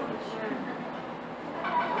layo!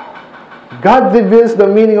 God reveals the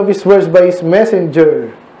meaning of His words by His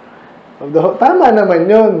messenger. Tama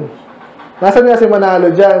naman yun. Nasaan nga si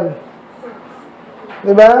Manalo dyan?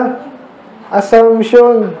 Diba?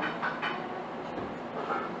 Assumption.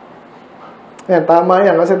 Yan, tama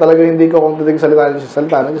yan. Kasi talaga hindi ko kontinig salita ng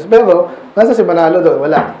Diyos. Pero, nasa si Manalo doon?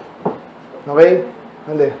 Wala. Okay?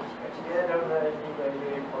 Hindi.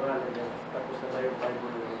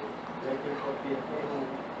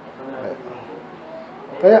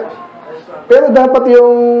 Kaya, pero dapat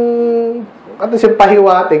yung at yung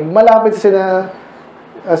pahiwatig, malapit sa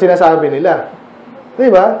sinasabi nila. Di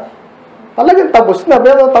ba? Talagang tapos na.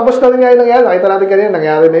 Pero tapos na rin nga yung nangyari. Nakita natin kanina,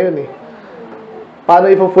 nangyari na yun eh.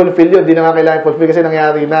 Paano i-fulfill yun? Di na nga kailangan fulfill kasi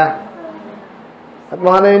nangyari na. At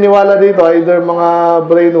mga naniniwala dito, either mga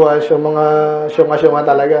brainwash o mga syunga-syunga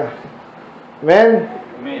talaga. Amen?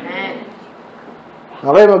 Amen.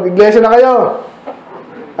 Okay, mag-iglesia na kayo.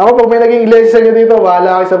 Ako, pag may naging iglesia sa inyo dito,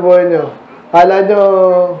 bahala kayo sa buhay nyo. Hala nyo,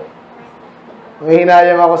 may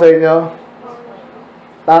hinayang ako sa inyo.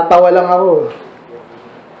 Tatawa lang ako.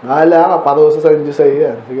 Bahala ka, parusa sa Diyos sa iyo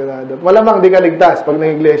yan. Sigurado. Malamang di ka ligtas pag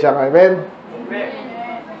naging iglesia ka. Amen?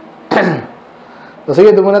 So,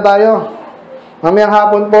 sige, doon muna tayo. Mamayang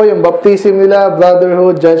hapon po, yung baptism nila,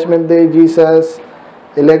 brotherhood, judgment day, Jesus,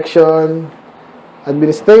 election,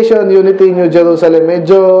 administration, unity, New Jerusalem.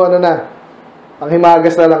 Medyo, ang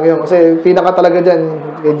himagas na lang yun. Kasi pinaka talaga dyan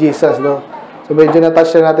kay Jesus, no? So, So, medyo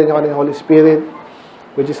na-touch na natin yung kanilang Holy Spirit,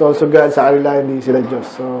 which is also God sa kanila, hindi sila Diyos.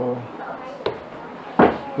 So,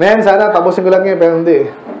 man, sana tapusin ko lang ngayon, pero hindi.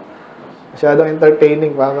 Masyadong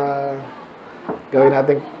entertaining para gawin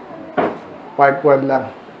natin part 1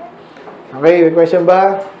 lang. Okay, may question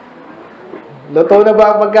ba? Luto na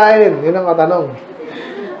ba ang pagkain? Yun ang katanong.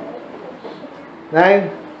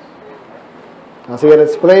 9? Sige,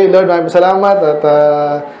 let's pray. Lord, maraming salamat at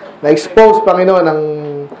na-expose, Panginoon, ang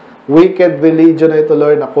wicked religion na ito,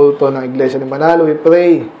 Lord, na kulto ng Iglesia ni Manalo. We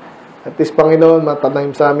pray at least, Panginoon,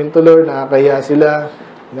 matatanim sa amin to, Lord, nakakaya sila,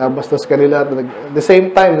 nabastos kanila, at the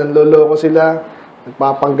same time, nanloloko sila,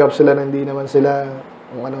 nagpapanggap sila na hindi naman sila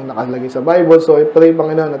kung anong nakalagay sa Bible. So, I pray,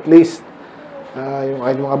 Panginoon, at least, yung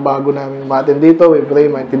mga bago namin umatin dito, we pray,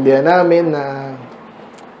 maintindihan namin na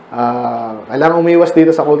kailangan umiwas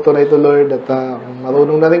dito sa kulto na ito, Lord, at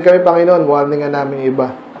marunong na rin kami, Panginoon, warningan namin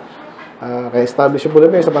iba. Kaya establish po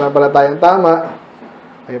namin sa pananampalatayang tama.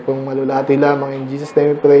 Kaya pong malulati lamang. In Jesus'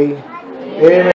 name we pray. Amen.